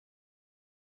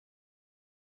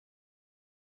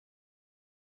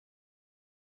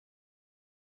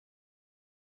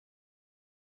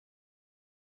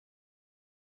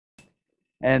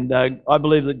And I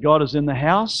believe that God is in the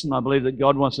house, and I believe that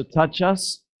God wants to touch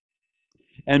us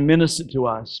and minister to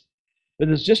us. But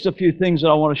there's just a few things that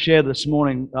I want to share this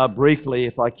morning briefly,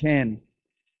 if I can.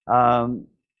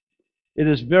 It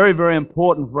is very, very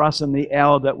important for us in the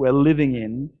hour that we're living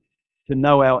in to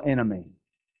know our enemy.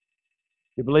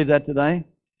 You believe that today?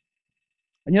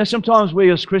 And you know, sometimes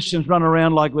we as Christians run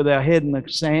around like with our head in the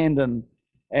sand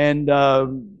and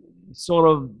sort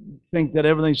of think that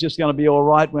everything's just going to be all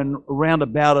right when around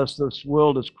about us this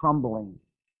world is crumbling.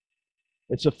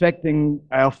 It's affecting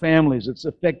our families. It's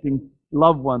affecting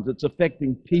loved ones. It's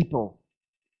affecting people.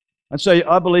 And so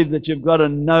I believe that you've got to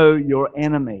know your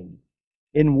enemy.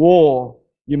 In war,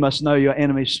 you must know your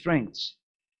enemy's strengths.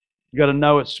 You've got to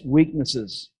know its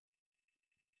weaknesses.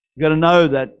 You've got to know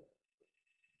that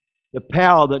the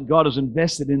power that God has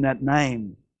invested in that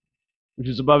name, which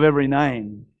is above every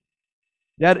name,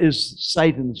 that is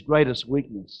Satan's greatest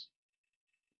weakness.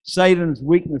 Satan's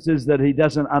weakness is that he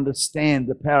doesn't understand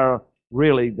the power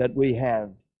really that we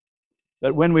have.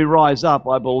 But when we rise up,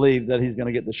 I believe that he's going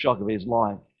to get the shock of his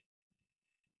life.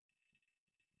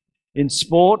 In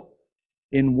sport,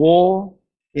 in war,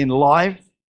 in life,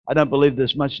 I don't believe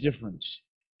there's much difference.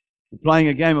 You're playing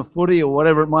a game of footy or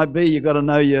whatever it might be, you've got to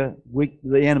know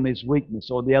the enemy's weakness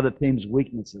or the other team's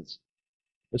weaknesses.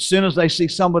 As soon as they see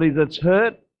somebody that's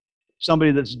hurt,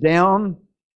 somebody that's down,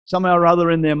 somehow or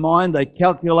other in their mind, they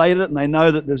calculate it and they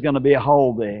know that there's going to be a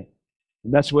hole there.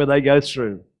 And that's where they go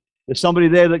through. There's somebody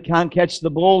there that can't catch the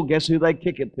ball, guess who they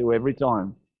kick it to every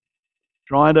time?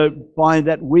 Trying to find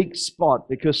that weak spot,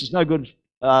 because it's no good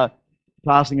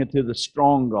passing it to the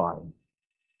strong guy.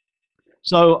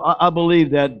 So I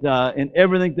believe that in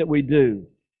everything that we do,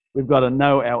 we've got to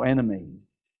know our enemy.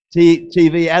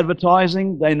 TV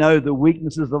advertising, they know the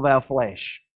weaknesses of our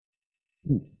flesh.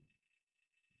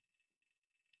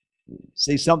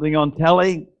 See something on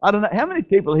telly? I don't know, how many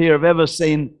people here have ever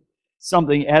seen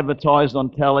something advertised on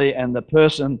telly and the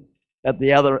person at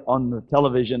the other on the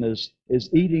television is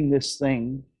eating this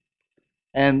thing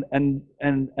and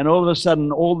all of a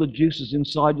sudden all the juices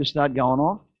inside you start going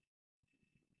off?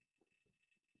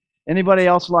 Anybody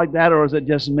else like that, or is it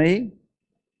just me?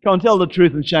 Come on, tell the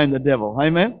truth and shame the devil.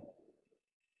 Amen?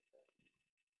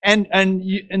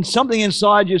 And something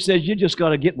inside you says, you just got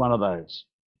to get one of those.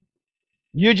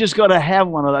 You just got to have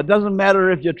one of those. It doesn't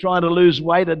matter if you're trying to lose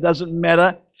weight. It doesn't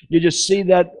matter. You just see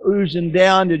that oozing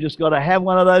down. You just got to have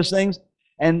one of those things.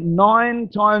 And 9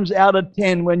 times out of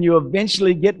 10, when you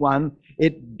eventually get one,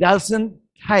 it doesn't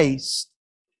taste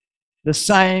the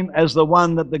same as the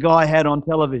one that the guy had on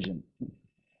television.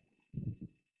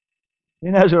 He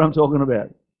knows what I'm talking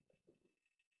about.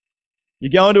 You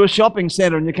go into a shopping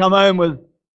center and you come home with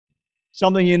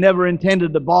something you never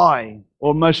intended to buy,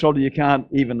 or most probably you can't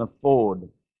even afford.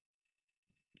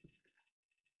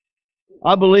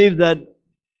 I believe that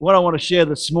what I want to share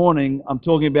this morning, I'm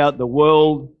talking about the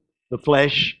world, the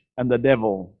flesh, and the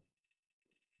devil.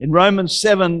 In Romans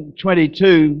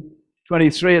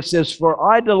 7:22-23, it says,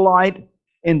 "For I delight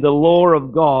in the law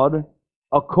of God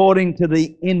according to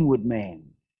the inward man."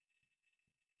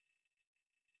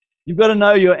 You've got to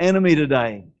know your enemy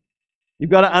today. You've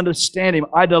got to understand him.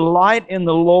 I delight in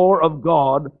the law of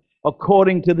God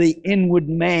according to the inward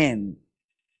man.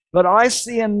 But I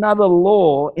see another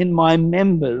law in my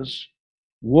members,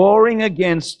 warring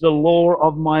against the law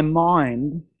of my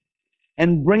mind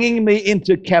and bringing me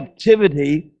into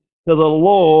captivity to the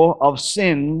law of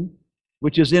sin,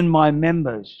 which is in my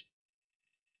members.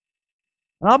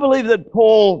 And I believe that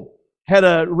Paul had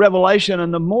a revelation,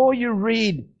 and the more you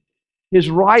read his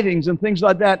writings and things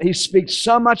like that, he speaks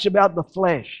so much about the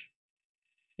flesh.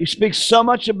 He speaks so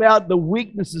much about the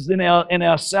weaknesses in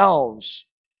ourselves.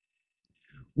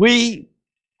 We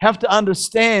have to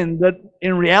understand that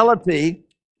in reality,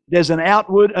 there's an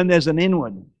outward and there's an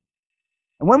inward.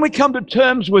 And when we come to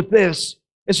terms with this,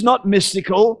 it's not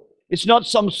mystical. It's not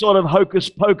some sort of hocus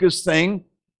pocus thing.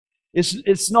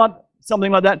 It's not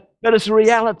something like that, but it's a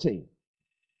reality.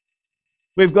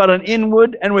 We've got an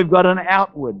inward and we've got an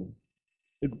outward.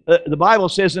 The Bible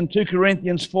says in 2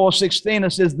 Corinthians 4:16, it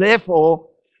says, "Therefore,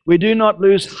 we do not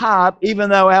lose heart,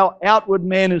 even though our outward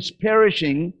man is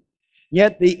perishing,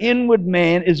 yet the inward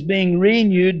man is being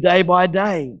renewed day by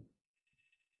day."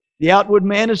 The outward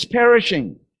man is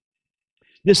perishing.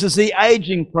 This is the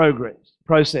aging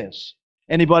process.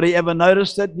 Anybody ever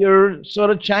notice that you're sort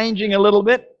of changing a little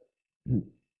bit?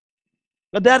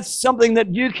 But that's something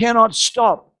that you cannot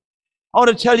stop. I want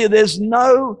to tell you, there's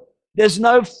no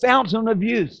fountain of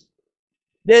youth.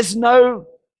 There's no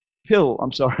pill,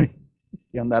 I'm sorry,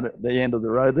 I'm at the end of the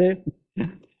road there,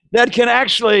 that can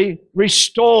actually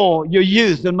restore your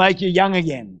youth and make you young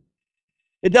again.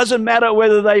 It doesn't matter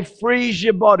whether they freeze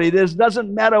your body. It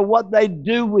doesn't matter what they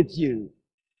do with you.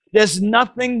 There's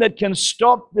nothing that can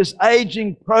stop this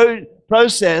aging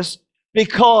process,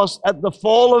 because at the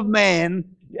fall of man,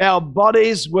 our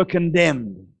bodies were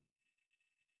condemned.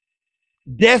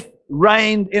 Death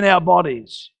reigned in our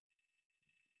bodies.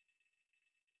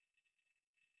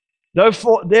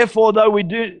 Therefore, though we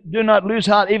do not lose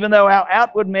heart, even though our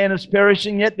outward man is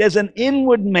perishing, yet there's an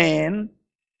inward man.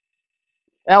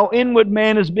 Our inward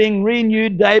man is being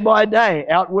renewed day by day.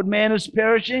 Outward man is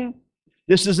perishing.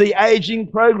 This is the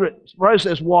aging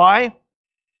process. Why?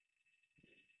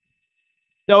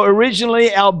 So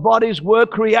originally our bodies were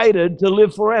created to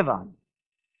live forever.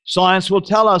 Science will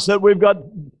tell us that we've got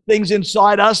things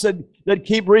inside us that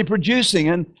keep reproducing.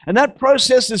 And that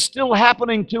process is still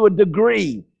happening to a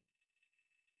degree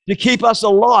to keep us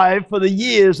alive for the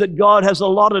years that God has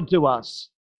allotted to us.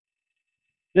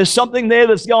 There's something there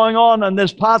that's going on, and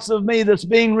there's parts of me that's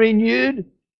being renewed,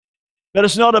 but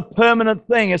it's not a permanent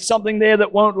thing. It's something there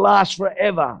that won't last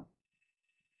forever.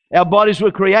 Our bodies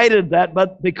were created that,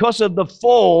 but because of the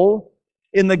fall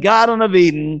in the Garden of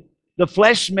Eden, the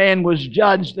flesh man was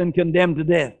judged and condemned to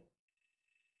death.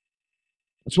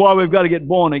 That's why we've got to get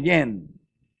born again.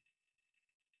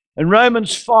 In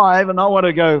Romans 5, and I want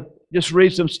to go just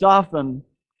read some stuff, and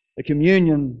the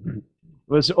communion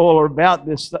was all about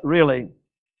this, really.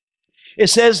 It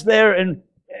says there, and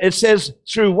it says,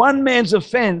 through one man's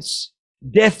offense,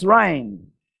 death reigned.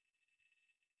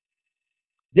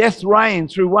 Death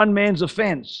reigned through one man's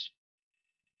offense.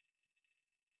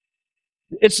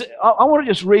 I want to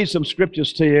just read some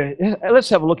scriptures to you. Let's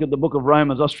have a look at the book of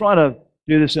Romans. I was trying to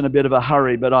do this in a bit of a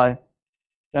hurry, but I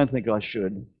don't think I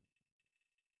should.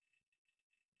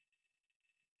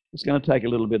 It's going to take a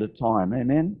little bit of time.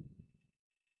 Amen?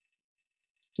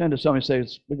 Turn to somebody and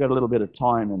say, we've got a little bit of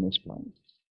time in this place.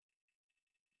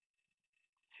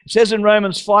 It says in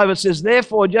Romans 5, it says,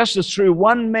 therefore, just as through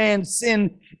one man's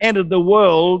sin entered the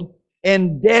world,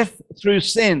 and death through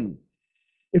sin.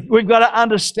 If we've got to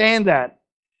understand that.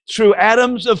 Through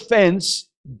Adam's offense,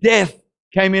 death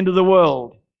came into the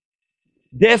world.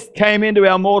 Death came into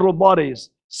our mortal bodies.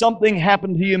 Something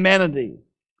happened to humanity.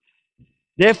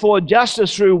 Therefore, just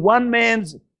as through one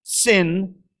man's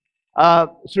sin,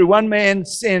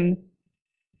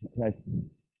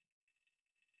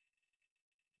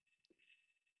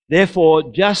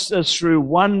 Therefore, just as through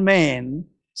one man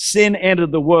sin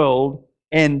entered the world,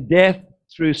 and death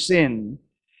through sin,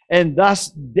 and thus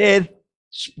death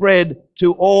spread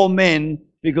to all men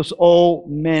because all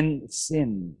men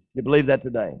sin. You believe that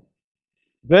today?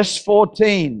 Verse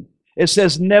 14, it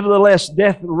says, nevertheless,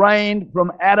 death reigned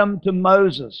from Adam to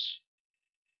Moses.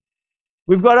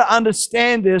 We've got to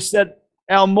understand this, that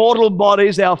our mortal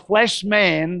bodies, our flesh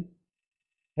man,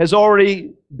 has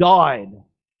already died.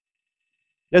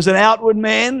 There's an outward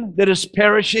man that is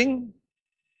perishing,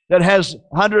 that has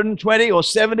 120 or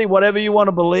 70, whatever you want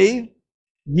to believe,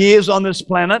 years on this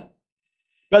planet.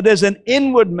 But there's an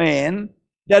inward man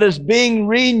that is being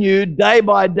renewed day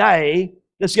by day,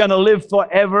 that's going to live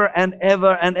forever and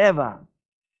ever and ever.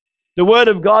 The Word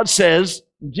of God says,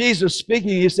 Jesus speaking,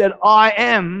 He said, I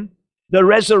am the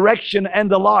resurrection and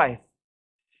the life.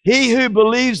 He who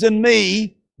believes in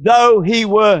me, though he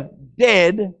were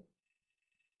dead,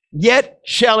 yet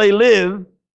shall he live,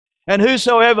 and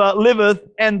whosoever liveth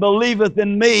and believeth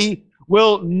in me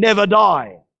will never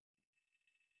die.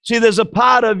 See, there's a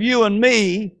part of you and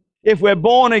me, if we're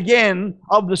born again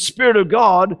of the Spirit of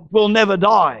God, will never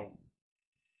die.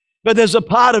 But there's a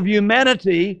part of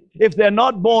humanity, if they're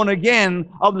not born again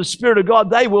of the Spirit of God,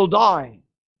 they will die.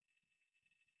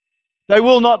 They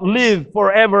will not live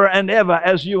forever and ever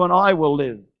as you and I will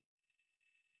live.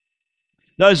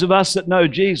 Those of us that know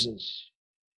Jesus.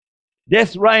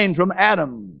 Death reigned from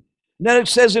Adam. And then it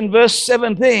says in verse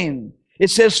 17,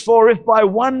 it says, for if by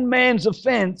one man's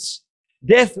offense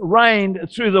death reigned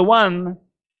through the one,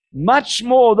 much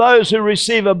more those who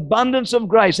receive abundance of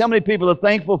grace. How many people are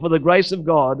thankful for the grace of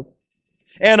God?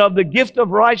 And of the gift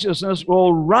of righteousness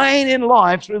will reign in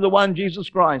life through the one Jesus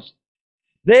Christ.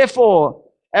 Therefore,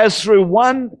 as through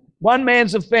one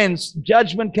man's offense,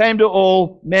 judgment came to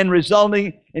all men,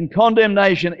 resulting in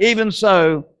condemnation, even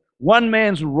so, one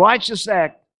man's righteous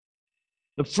act,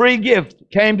 the free gift,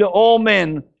 came to all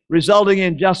men, resulting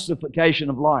in justification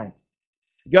of life.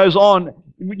 It goes on.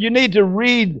 You need to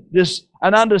read this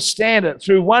and understand it.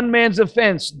 Through one man's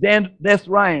offense, death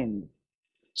reigned.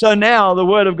 So now the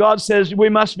Word of God says we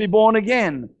must be born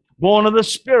again, born of the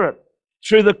Spirit,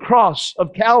 through the cross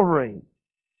of Calvary.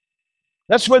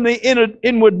 That's when the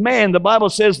inward man, the Bible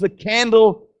says, the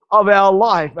candle of our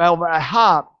life, of our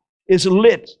heart, is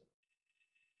lit.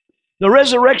 The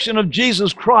resurrection of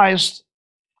Jesus Christ,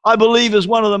 I believe, is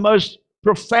one of the most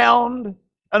profound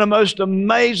and the most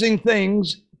amazing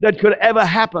things that could ever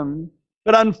happen.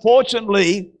 But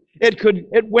unfortunately,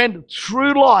 it went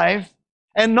through life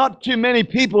and not too many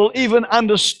people even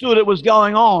understood it was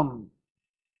going on.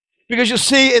 Because you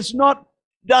see, it's not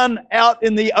done out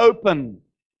in the open.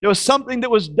 There was something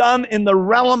that was done in the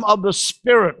realm of the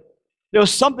Spirit. There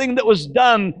was something that was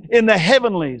done in the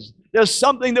heavenlies. There's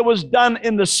something that was done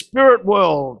in the spirit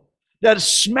world that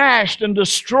smashed and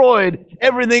destroyed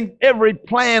everything, every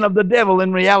plan of the devil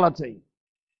in reality.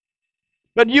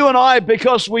 But you and I,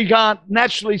 because we can't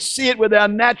naturally see it with our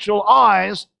natural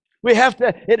eyes,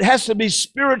 it has to be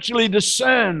spiritually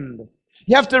discerned.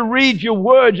 You have to read your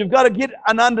word. You've got to get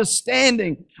an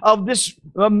understanding of this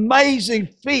amazing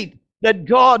feat that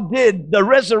God did, the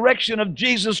resurrection of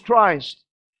Jesus Christ.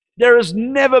 There has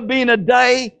never been a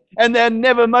day, and there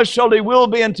never most surely will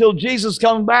be until Jesus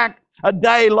comes back, a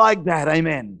day like that.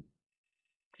 Amen.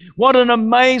 What an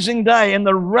amazing day in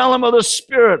the realm of the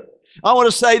Spirit. I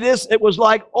want to say this, it was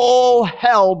like all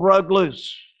hell broke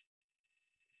loose.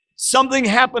 Something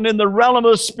happened in the realm of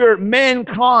the Spirit.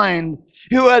 Mankind,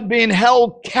 who had been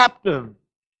held captive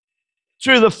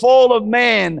through the fall of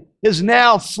man, is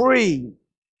now free.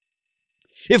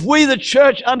 If we, the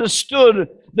church, understood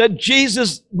that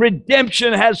Jesus'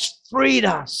 redemption has freed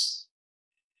us,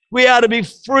 we are to be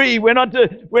free. We're not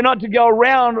to go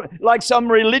around like some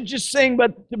religious thing,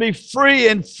 but to be free.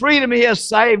 In freedom, He has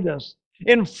saved us.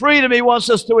 In freedom, He wants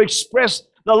us to express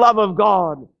the love of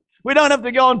God. We don't have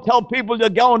to go and tell people they're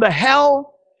going to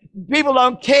hell. People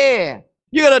don't care.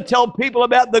 You got to tell people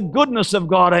about the goodness of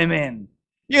God. Amen.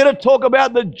 You got to talk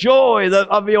about the joy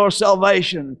of your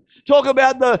salvation. Talk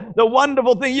about the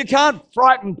wonderful thing. You can't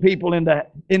frighten people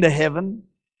into heaven.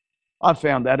 I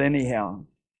found that anyhow.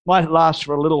 Might last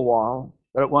for a little while,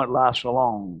 but it won't last for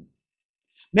long.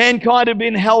 Mankind had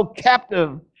been held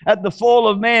captive at the fall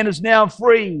of man, is now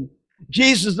free.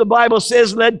 Jesus, the Bible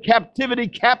says, led captivity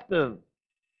captive.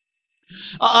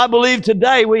 I believe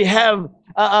today we have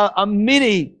a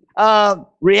mini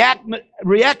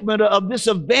reenactment of this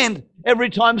event every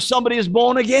time somebody is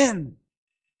born again.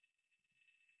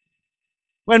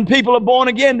 When people are born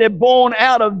again, they're born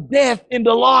out of death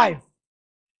into life.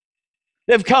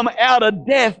 They've come out of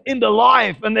death into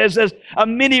life, and there's a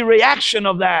mini reaction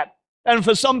of that. And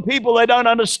for some people, they don't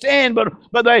understand,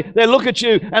 but they look at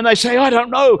you and they say, I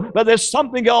don't know, but there's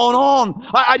something going on.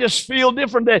 I just feel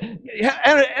different.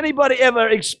 Anybody ever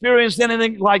experienced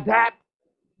anything like that?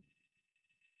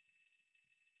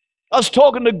 I was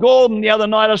talking to Gordon the other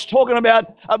night. I was talking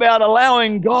about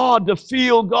allowing God to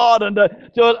feel God and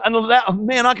allow,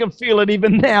 man, I can feel it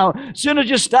even now. As soon as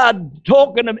you start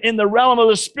talking in the realm of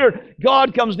the Spirit,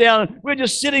 God comes down. We're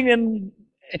just sitting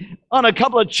on a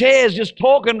couple of chairs just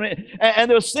talking,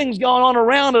 and there was things going on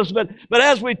around us. But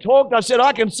as we talked, I said,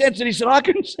 I can sense it. He said, I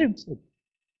can sense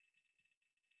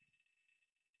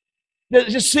it.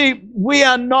 You see, we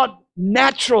are not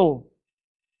natural.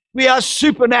 We are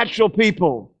supernatural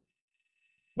people.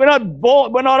 We're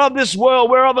not of this world.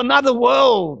 We're of another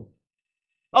world,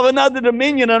 of another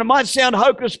dominion. And it might sound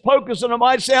hocus pocus and it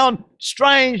might sound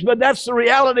strange, but that's the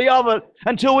reality of it.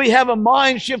 Until we have a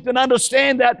mind shift and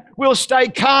understand that, we'll stay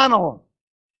carnal.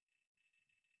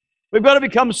 We've got to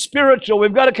become spiritual.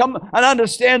 We've got to come and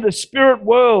understand the spirit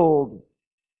world.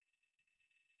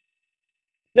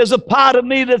 There's a part of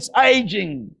me that's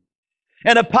aging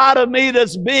and a part of me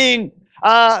that's being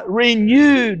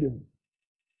renewed.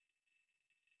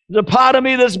 There's a part of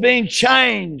me that's being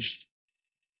changed.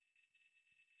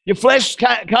 Your flesh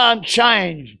can't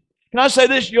change. Can I say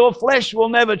this? Your flesh will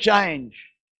never change.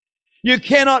 You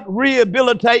cannot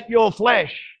rehabilitate your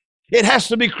flesh. It has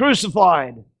to be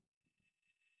crucified.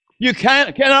 You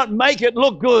cannot make it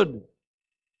look good.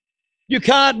 You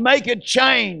can't make it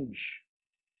change.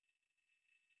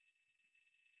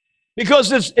 Because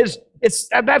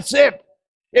that's it.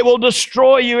 It will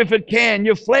destroy you if it can.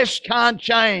 Your flesh can't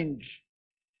change.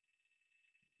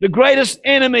 The greatest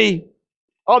enemy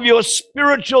of your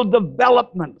spiritual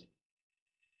development.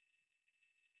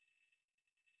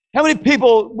 How many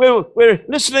people, we're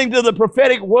listening to the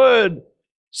prophetic word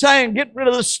saying, get rid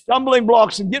of the stumbling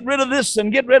blocks and get rid of this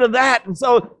and get rid of that, and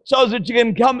so that you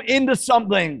can come into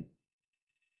something.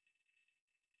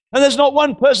 And there's not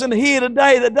one person here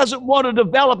today that doesn't want to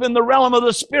develop in the realm of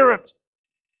the Spirit.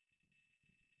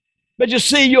 But you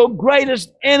see, your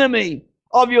greatest enemy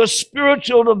of your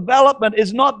spiritual development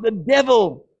is not the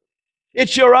devil.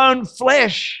 It's your own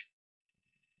flesh.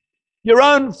 Your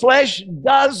own flesh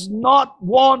does not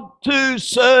want to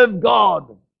serve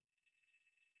God.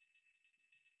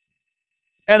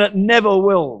 And it never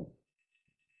will.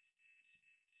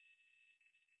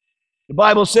 The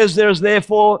Bible says there is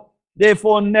therefore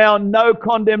now no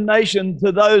condemnation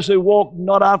to those who walk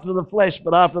not after the flesh,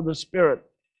 but after the Spirit.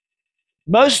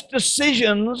 Most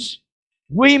decisions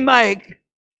we make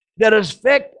that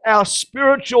affect our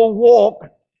spiritual walk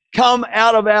come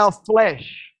out of our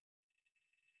flesh.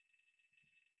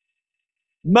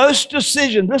 Most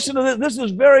decisions, listen to this, this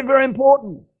is very, very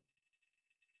important.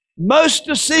 Most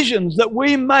decisions that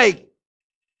we make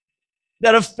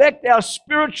that affect our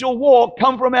spiritual walk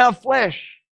come from our flesh.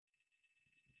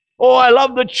 Oh, I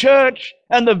love the church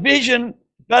and the vision,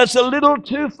 but it's a little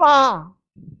too far.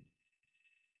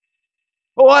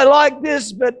 Oh, I like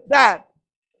this, but that.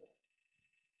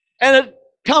 And it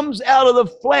comes out of the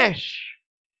flesh.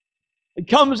 It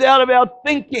comes out of our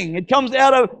thinking. It comes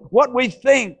out of what we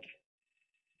think.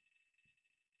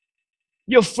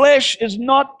 Your flesh is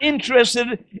not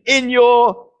interested in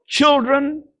your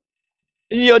children,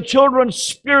 in your children's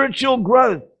spiritual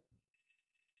growth.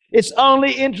 It's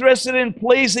only interested in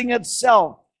pleasing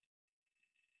itself.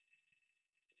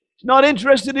 It's not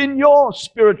interested in your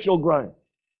spiritual growth.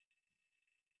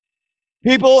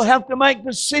 People have to make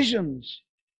decisions.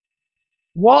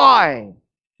 Why?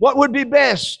 What would be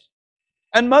best?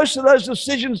 And most of those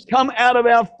decisions come out of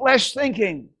our flesh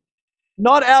thinking,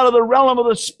 not out of the realm of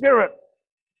the Spirit.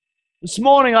 This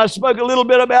morning I spoke a little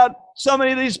bit about so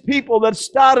many of these people that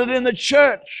started in the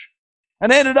church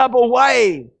and ended up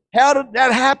away. How did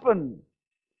that happen?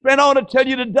 Friend, I want to tell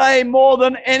you today, more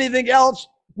than anything else,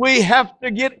 we have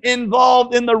to get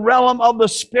involved in the realm of the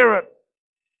Spirit.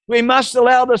 We must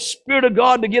allow the Spirit of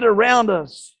God to get around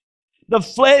us. The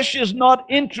flesh is not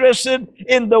interested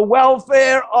in the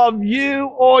welfare of you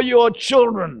or your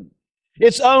children.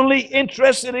 It's only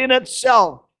interested in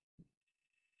itself.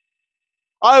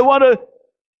 I want to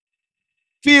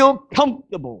feel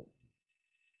comfortable.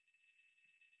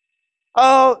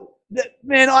 Oh,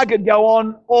 man, I could go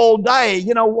on all day.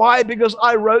 You know why? Because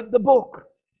I wrote the book.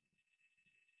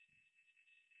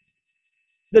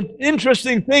 The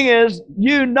interesting thing is,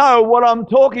 you know what I'm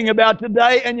talking about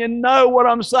today, and you know what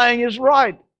I'm saying is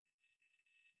right.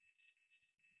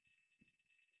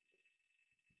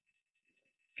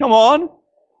 Come on.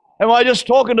 Am I just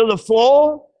talking to the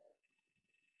floor?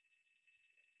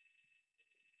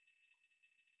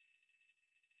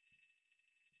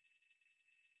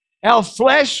 Our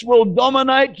flesh will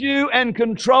dominate you and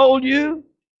control you.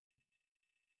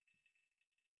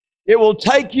 It will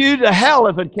take you to hell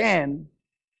if it can,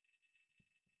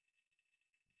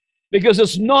 because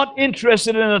it's not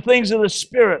interested in the things of the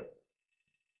Spirit.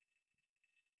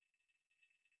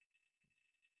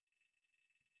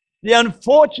 The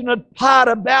unfortunate part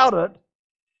about it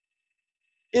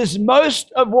is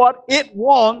most of what it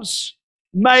wants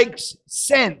makes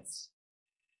sense,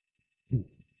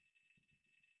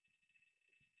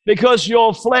 because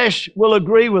your flesh will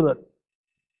agree with it.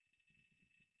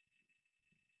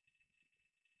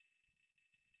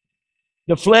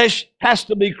 The flesh has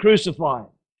to be crucified.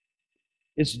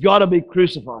 It's got to be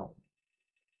crucified.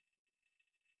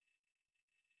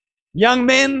 Young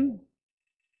men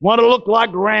want to look like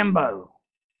Rambo.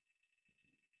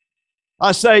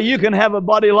 I say, you can have a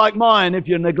body like mine if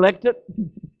you neglect it.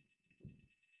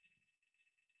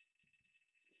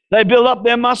 They build up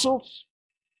their muscles.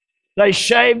 They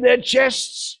shave their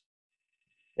chests,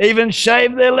 even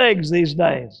shave their legs these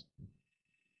days.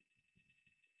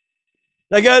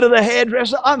 They go to the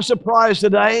hairdresser. I'm surprised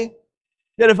today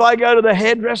that if I go to the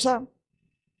hairdresser,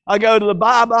 I go to the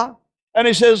barber, and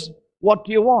he says, "What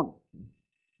do you want?"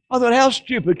 I thought, how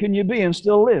stupid can you be and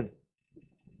still live?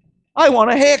 I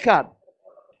want a haircut.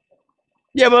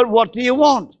 Yeah, but what do you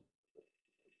want?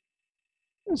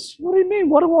 Yes, what do you mean?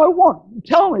 What do I want?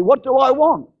 Tell me, what do I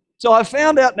want? So I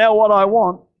found out now what I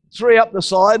want. 3 up the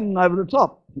side and over the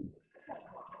top.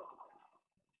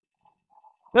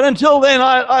 But until then,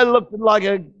 I looked like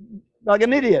an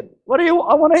idiot. What do you?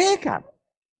 I want a haircut.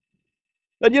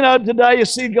 But you know, today you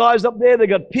see guys up there, they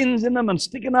got pins in them and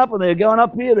sticking up, and they're going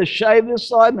up here, they shave this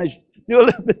side, and they do a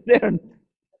little bit there. And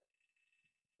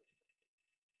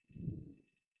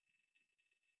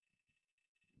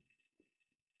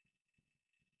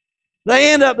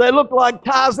they look like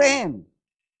Tarzan.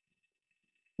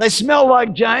 They smell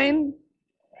like Jane.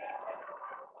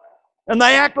 And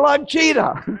they act like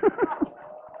Cheetah.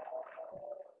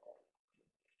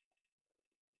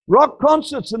 Rock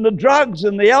concerts and the drugs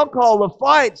and the alcohol, the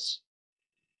fights.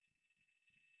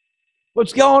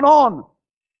 What's going on?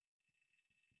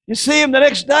 You see them the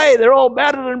next day, they're all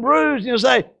battered and bruised. And you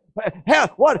say,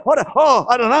 what? Oh,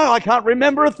 I don't know, I can't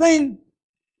remember a thing.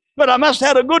 But I must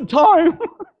have had a good time.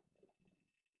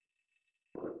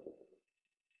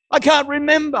 I can't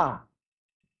remember.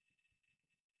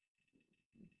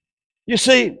 You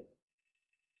see,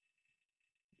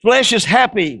 flesh is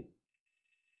happy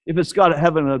if it's got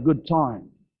having a good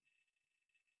time.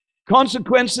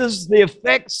 Consequences, the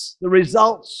effects, the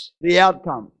results, the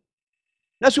outcome.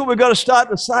 That's what we've got to start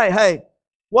to say. Hey,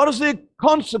 what is the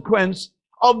consequence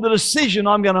of the decision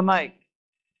I'm going to make?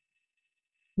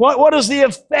 What is the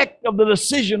effect of the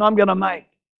decision I'm going to make?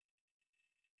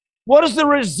 What is the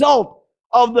result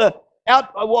of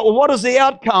what is the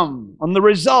outcome and the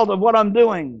result of what I'm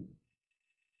doing?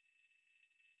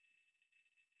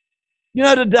 You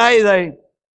know, today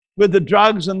with the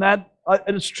drugs and that,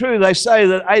 it's true, they say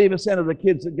that 80% of the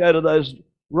kids that go to those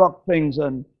rock things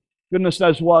and goodness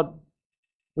knows what,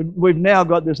 we've now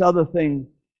got this other thing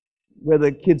where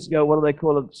the kids go, what do they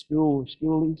call it,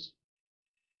 schoolies?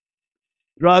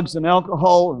 Drugs and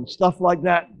alcohol and stuff like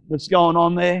that that's going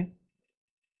on there.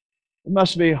 It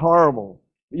must be horrible,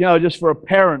 you know, just for a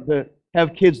parent to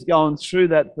have kids going through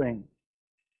that thing.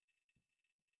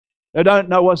 They don't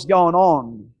know what's going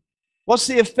on. What's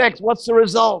the effect? What's the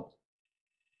result?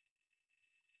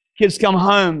 Kids come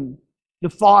home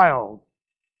defiled,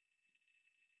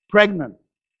 pregnant,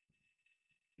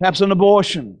 perhaps an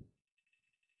abortion,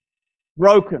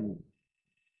 broken.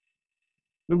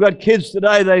 We've got kids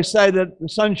today, they say that the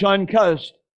Sunshine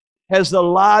Coast has the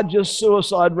largest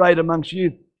suicide rate amongst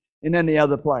youth in any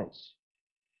other place.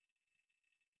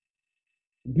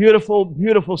 Beautiful,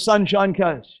 beautiful Sunshine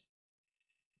Coast.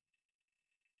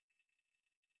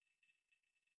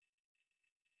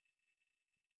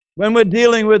 When we're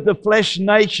dealing with the flesh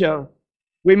nature,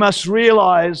 we must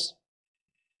realize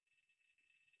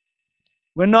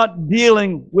we're not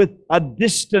dealing with a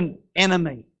distant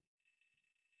enemy.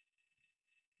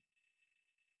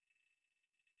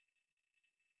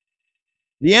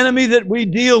 The enemy that we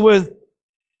deal with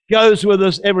goes with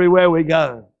us everywhere we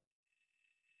go.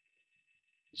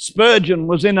 Spurgeon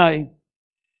was going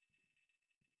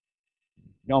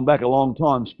back a long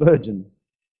time, Spurgeon,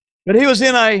 but he was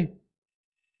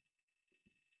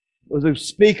was a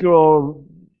speaker or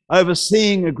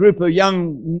overseeing a group of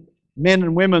young men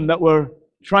and women that were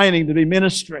training to be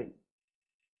ministry.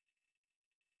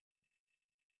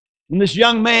 And this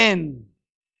young man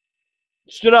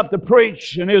stood up to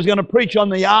preach, and he was going to preach on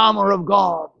the armor of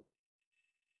God.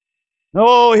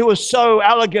 Oh, he was so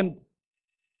eloquent,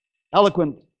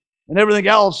 and everything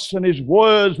else, and his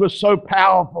words were so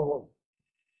powerful.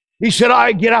 He said,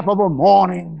 I get up of a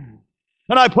morning,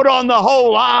 and I put on the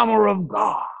whole armor of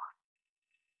God.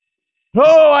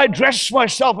 Oh, I dress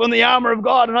myself in the armor of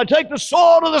God, and I take the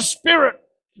sword of the Spirit,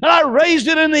 and I raise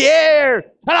it in the air,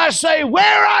 and I say,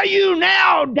 where are you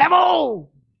now,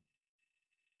 devil?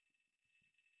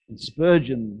 And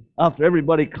Spurgeon, after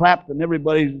everybody clapped and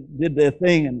everybody did their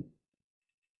thing and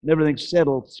everything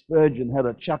settled, Spurgeon had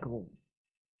a chuckle.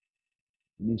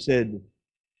 And he said,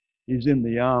 he's in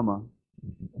the armor.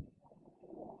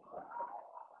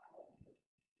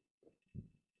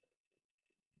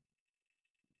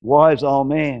 Wise old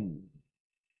man.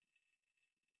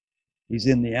 He's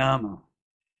in the armor.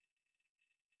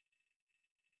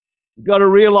 You've got to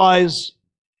realize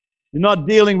you're not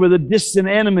dealing with a distant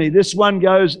enemy. This one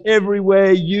goes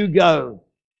everywhere you go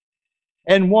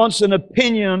and wants an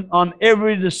opinion on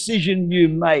every decision you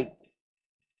make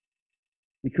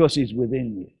because he's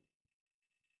within you.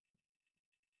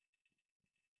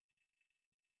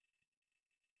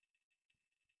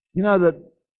 You know that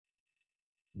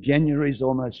January's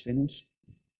almost finished.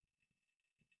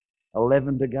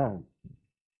 11 to go.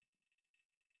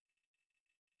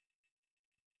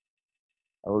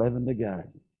 11 to go.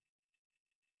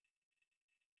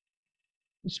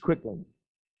 Just quickly.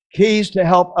 Keys to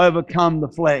help overcome the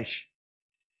flesh.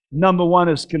 Number one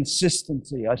is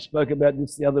consistency. I spoke about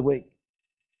this the other week.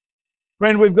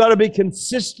 Friend, we've got to be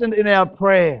consistent in our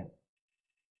prayer.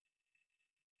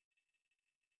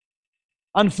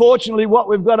 Unfortunately, what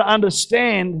we've got to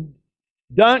understand,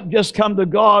 don't just come to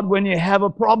God when you have a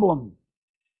problem.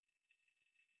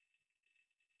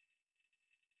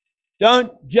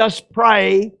 Don't just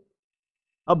pray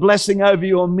a blessing over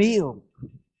your meal.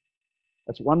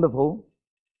 That's wonderful.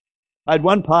 I had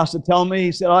one pastor tell me,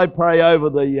 he said, I pray over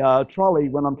the trolley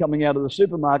when I'm coming out of the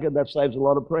supermarket. That saves a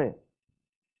lot of prayer.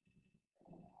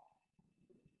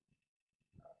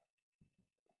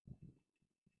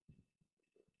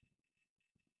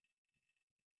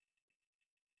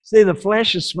 See, the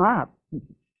flesh is smart.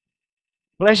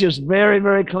 Flesh is very,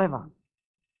 very clever.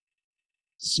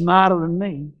 Smarter than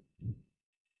me.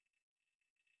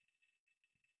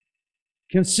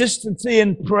 Consistency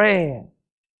in prayer.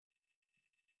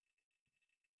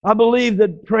 I believe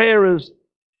that prayer is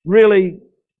really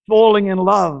falling in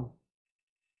love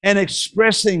and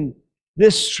expressing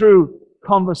this through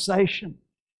conversation.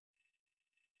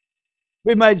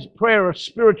 We made prayer a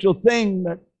spiritual thing,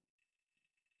 but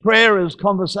prayer is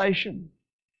conversation.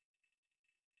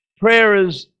 Prayer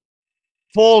is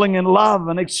falling in love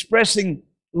and expressing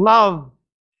love.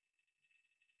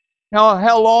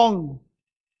 How long,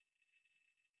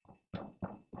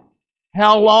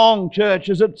 church,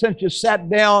 is it since you sat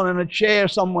down in a chair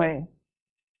somewhere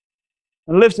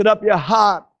and lifted up your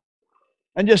heart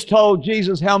and just told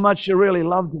Jesus how much you really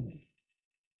loved Him?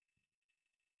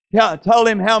 Told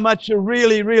Him how much you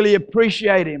really, really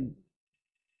appreciate Him.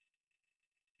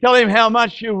 Tell Him how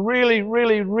much you really,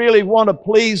 really, really want to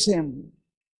please Him.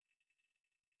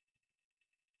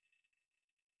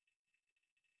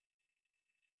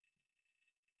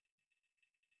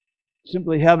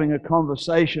 Simply having a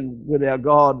conversation with our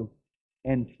God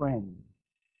and friend.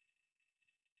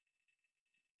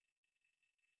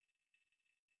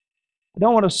 I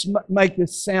don't want to make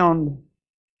this sound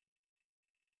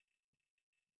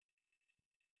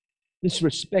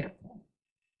disrespectful.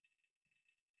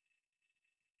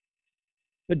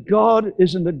 But God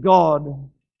isn't a God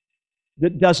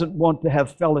that doesn't want to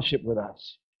have fellowship with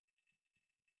us.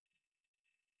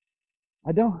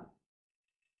 I don't.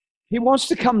 He wants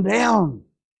to come down.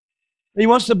 He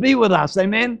wants to be with us.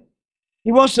 Amen?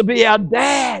 He wants to be our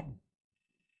dad.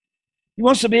 He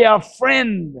wants to be our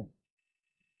friend.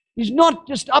 He's not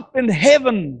just up in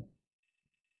heaven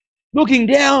looking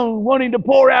down, wanting to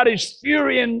pour out His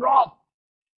fury and wrath.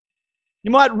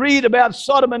 You might read about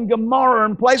Sodom and Gomorrah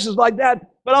and places like that,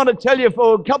 but I want to tell you,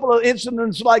 for a couple of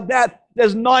incidents like that,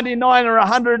 there's 99 or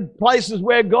 100 places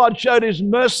where God showed His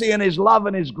mercy and His love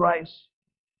and His grace.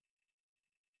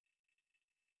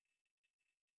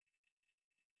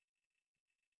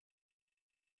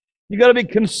 You've got to be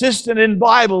consistent in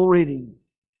Bible reading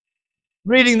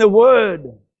the Word.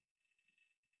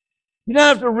 You don't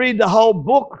have to read the whole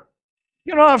book.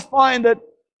 You know, I find that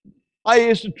I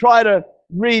used to try to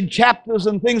read chapters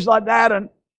and things like that, and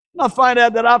I find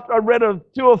out that after I read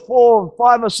 2 or 4 or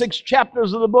 5 or 6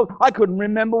 chapters of the book, I couldn't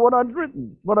remember what I'd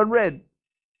read.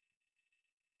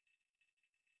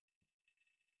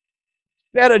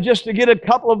 Better just to get a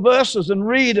couple of verses and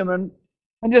read them and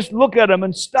just look at them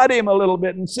and study them a little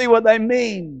bit and see what they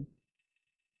mean.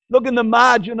 Look in the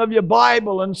margin of your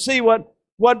Bible and see what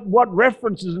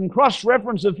references and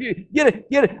cross-reference a few. Get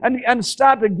it, and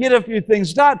start to get a few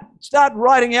things. Start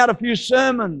writing out a few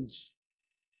sermons.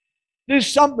 Do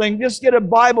something. Just get a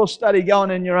Bible study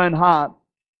going in your own heart.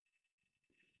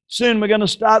 Soon we're going to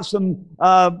start some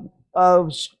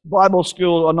Bible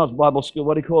school, or not Bible school,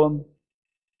 what do you call them?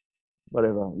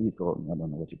 Whatever you call them. I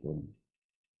don't know what you call them.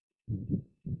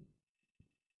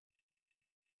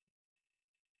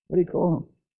 What do you call them?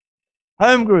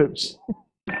 Home groups.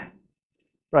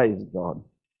 Praise God.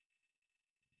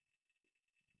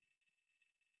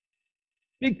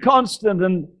 Be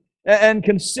constant and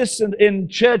consistent in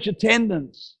church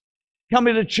attendance.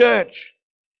 Coming to church.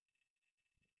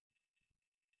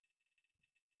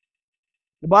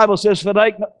 The Bible says,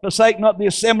 forsake not the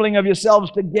assembling of yourselves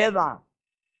together. I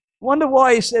wonder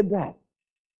why He said that.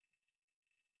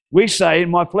 We say,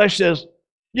 my flesh says,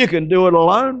 you can do it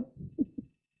alone.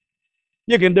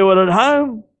 You can do it at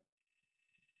home.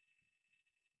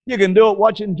 You can do it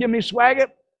watching Jimmy Swaggart.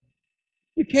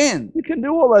 You can do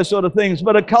all those sort of things.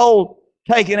 But a coal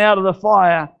taken out of the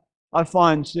fire, I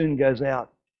find, soon goes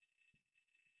out.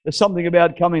 There's something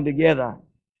about coming together.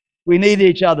 We need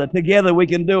each other. Together we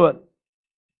can do it.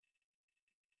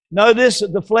 Know this,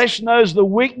 that the flesh knows the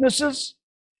weaknesses.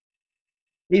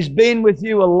 He's been with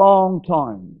you a long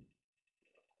time.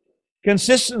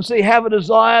 Consistency, have a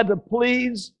desire to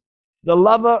please the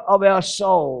lover of our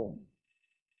soul.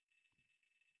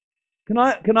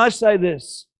 Can I say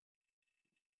this?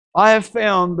 I have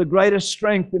found the greatest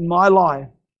strength in my life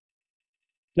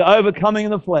to overcoming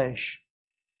the flesh.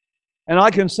 And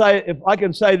I can say, if I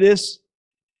can say this,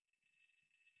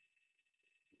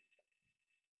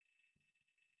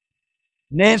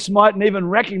 Nance mightn't even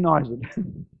recognize it.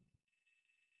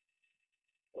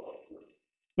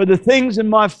 But the things in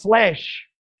my flesh,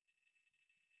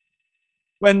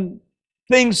 when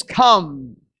things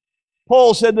come,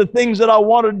 Paul said, the things that I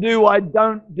want to do, I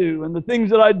don't do. And the things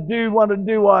that I do want to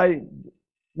do,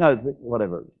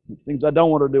 things I don't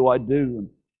want to do, I do. And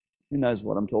who knows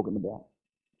what I'm talking about.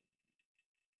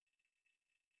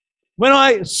 When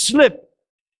I slip,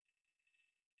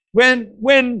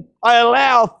 when I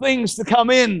allow things to come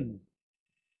in,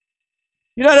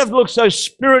 you don't have to look so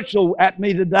spiritual at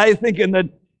me today thinking that,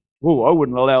 oh, I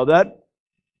wouldn't allow that.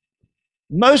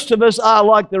 Most of us are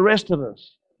like the rest of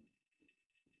us.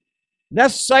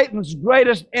 That's Satan's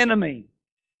greatest enemy,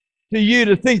 to you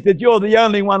to think that you're the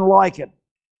only one like it.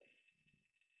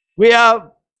 We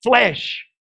are flesh.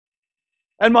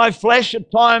 And my flesh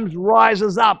at times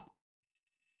rises up.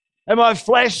 And my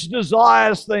flesh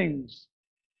desires things.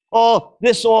 Or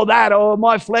this or that. Or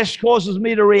my flesh causes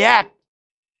me to react.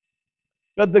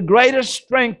 But the greatest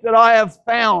strength that I have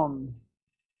found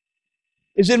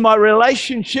is in my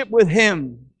relationship with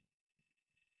Him.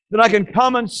 That I can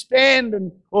come and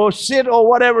stand or sit or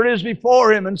whatever it is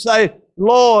before Him and say,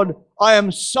 Lord, I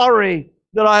am sorry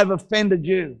that I have offended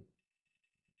you.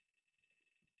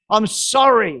 I'm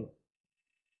sorry.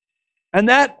 And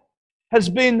that has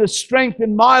been the strength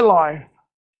in my life.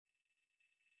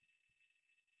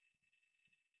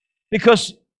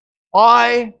 Because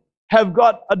I have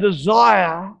got a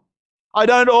desire. I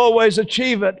don't always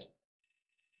achieve it.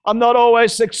 I'm not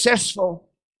always successful.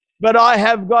 But I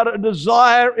have got a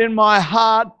desire in my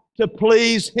heart to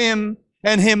please Him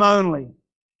and Him only.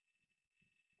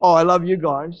 Oh, I love you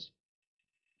guys.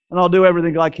 And I'll do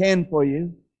everything I can for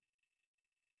you.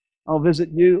 I'll visit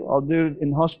you. I'll do it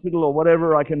in hospital or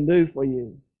whatever I can do for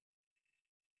you.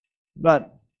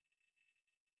 But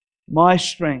my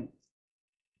strength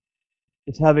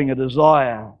is having a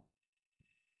desire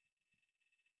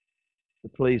to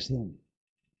please Him.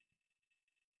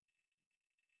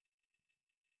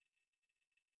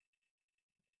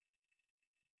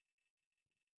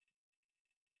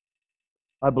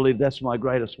 I believe that's my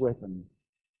greatest weapon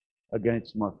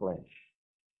against my flesh.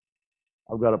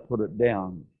 I've got to put it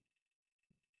down.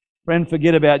 Friend,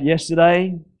 forget about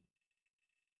yesterday,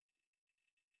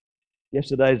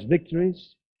 yesterday's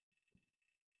victories,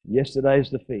 yesterday's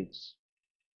defeats,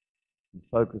 and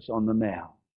focus on the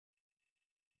now.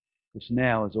 Because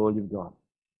now is all you've got.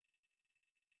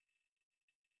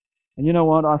 And you know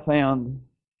what? I found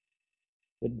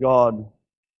that God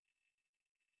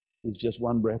is just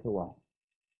one breath away.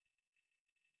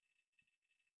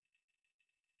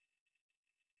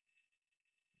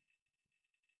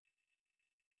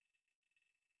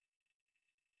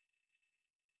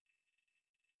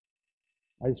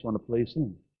 I just want to please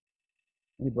Him.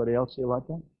 Anybody else here like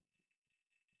that?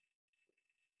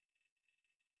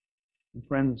 And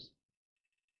friends,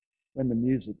 when the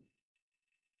music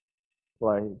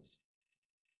plays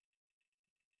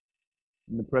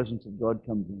and the presence of God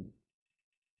comes in,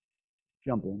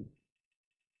 jump in.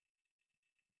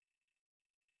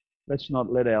 Let's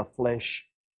not let our flesh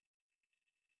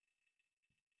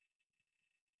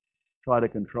try to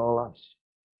control us.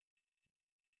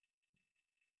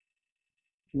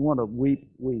 If you want to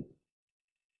weep, weep.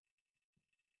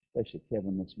 Especially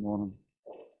Kevin this morning,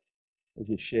 as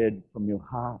you shared from your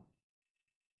heart.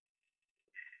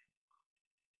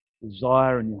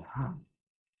 Desire in your heart.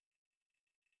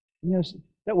 You know,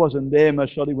 that wasn't there,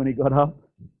 Mashodi, when he got up.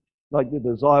 Like the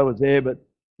desire was there, but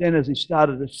then as he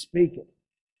started to speak it,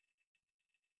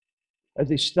 as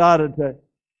he started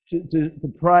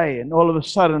to pray, and all of a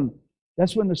sudden,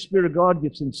 that's when the Spirit of God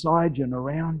gets inside you and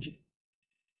around you.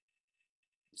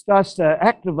 Starts to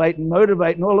activate and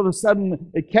motivate, and all of a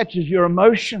sudden it catches your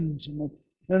emotions,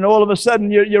 and all of a sudden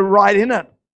you're right in it.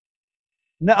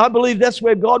 Now, I believe that's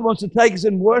where God wants to take us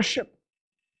in worship.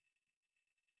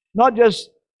 Not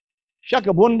just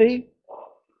shakabundi,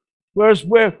 whereas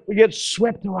where we get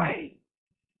swept away.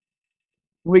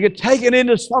 We get taken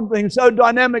into something so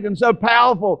dynamic and so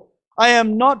powerful. I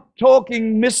am not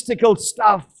talking mystical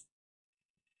stuff.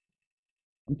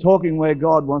 I'm talking where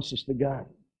God wants us to go.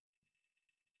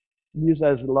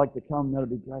 Musos would like to come, that would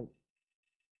be great.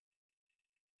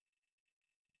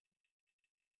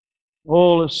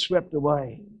 All is swept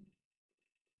away.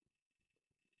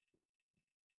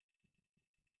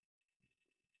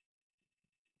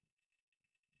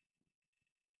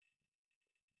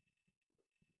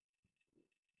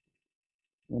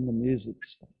 When the music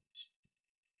stops.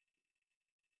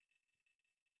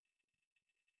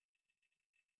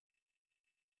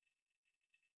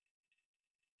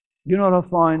 You know what I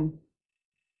find?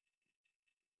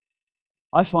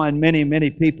 I find many, many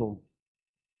people,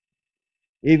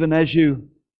 even as you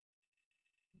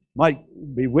might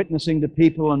be witnessing to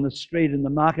people on the street, in the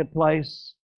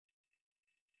marketplace,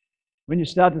 when you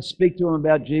start to speak to them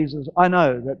about Jesus, I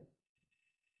know that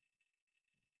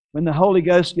when the Holy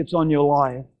Ghost gets on your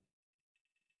life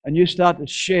and you start to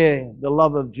share the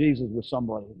love of Jesus with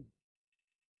somebody,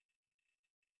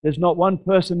 there's not one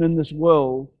person in this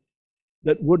world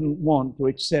that wouldn't want to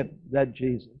accept that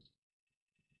Jesus,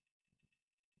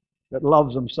 that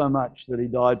loves them so much that He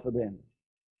died for them.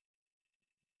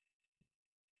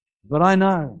 But I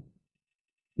know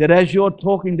that as you're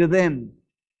talking to them,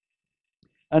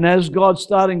 and as God's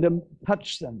starting to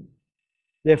touch them,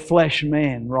 their flesh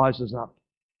man rises up.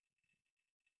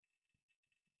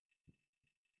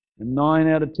 And 9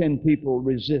 out of 10 people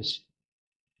resist,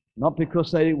 not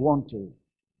because they want to,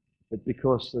 but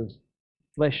because the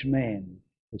flesh man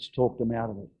has talked them out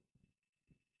of it.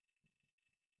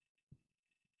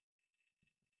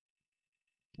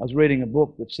 I was reading a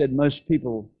book that said most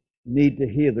people need to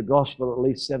hear the gospel at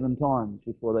least 7 times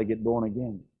before they get born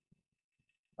again.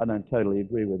 I don't totally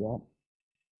agree with that.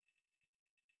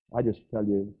 I just tell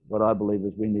you what I believe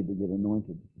is we need to get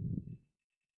anointed.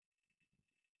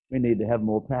 We need to have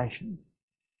more passion.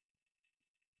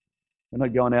 We're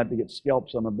not going out to get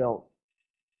scalps on a belt.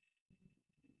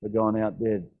 We're going out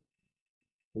there to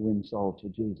win souls for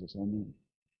Jesus. Amen.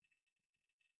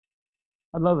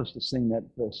 I'd love us to sing that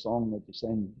first song that you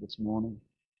sang this morning.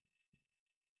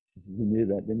 You knew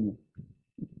that, didn't you?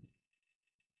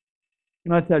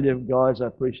 Can I tell you, guys, I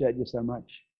appreciate you so much.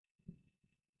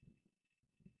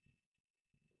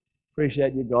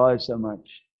 Appreciate you guys so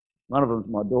much. One of them's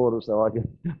my daughter, so I can.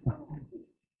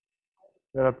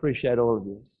 But I appreciate all of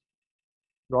you.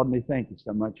 Rodney, thank you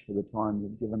so much for the time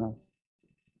you've given us.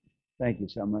 Thank you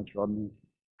so much, Rodney.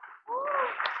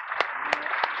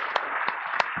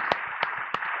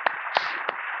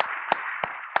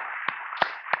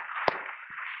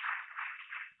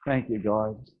 Thank you,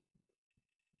 guys.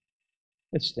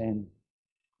 Let's stand.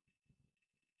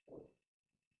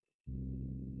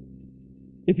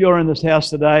 If you're in this house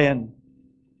today and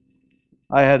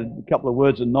I had a couple of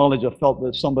words of knowledge, I felt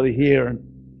there's somebody here and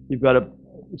you've got a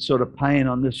sort of pain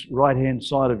on this right-hand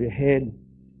side of your head,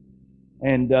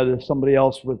 and there's somebody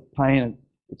else with pain.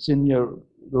 It's in your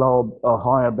lower or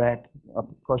higher back, up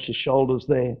across your shoulders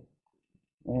there,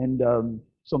 and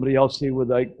somebody else here with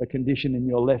a condition in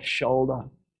your left shoulder.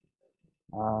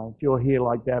 If you're here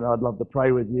like that, I'd love to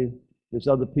pray with you. There's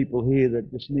other people here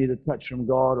that just need a touch from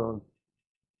God or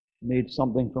need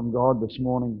something from God this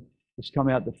morning. Just come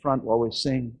out the front while we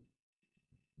sing.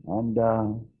 And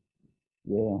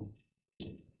yeah.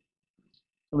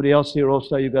 Somebody else here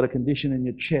also, you've got a condition in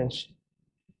your chest,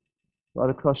 right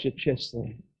across your chest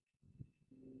there.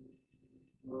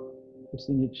 Just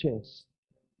in your chest.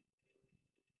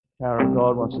 The power of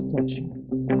God wants to touch you.